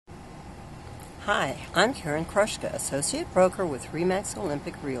Hi, I'm Karen Kruschka, Associate Broker with RE/MAX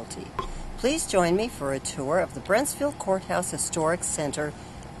Olympic Realty. Please join me for a tour of the Brentsville Courthouse Historic Centre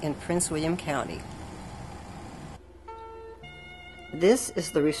in Prince William County. This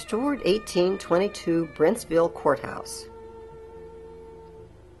is the restored 1822 Brentsville Courthouse.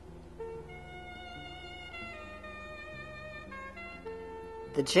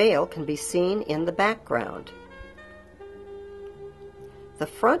 The jail can be seen in the background. The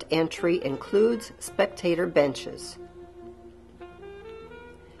front entry includes spectator benches.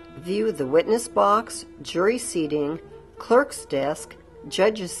 View the witness box, jury seating, clerk's desk,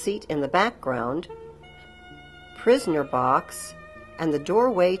 judge's seat in the background, prisoner box, and the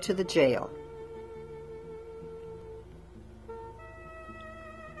doorway to the jail.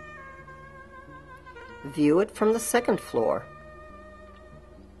 View it from the second floor.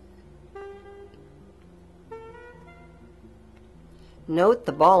 Note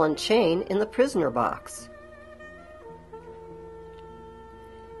the ball and chain in the prisoner box.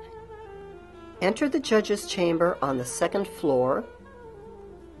 Enter the judge's chamber on the second floor.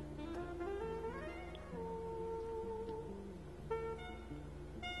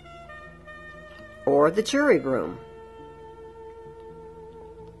 Or the jury room.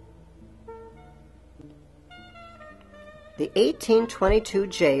 The 1822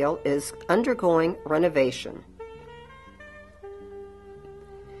 jail is undergoing renovation.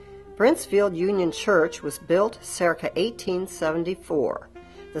 Brentsville Union Church was built circa 1874.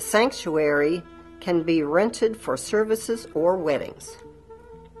 The sanctuary can be rented for services or weddings.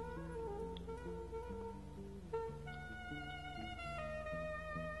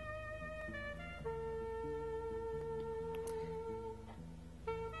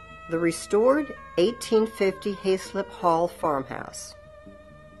 The restored 1850 Hayslip Hall farmhouse.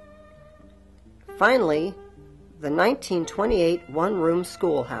 Finally, the 1928 one-room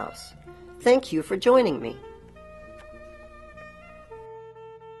schoolhouse. Thank you for joining me.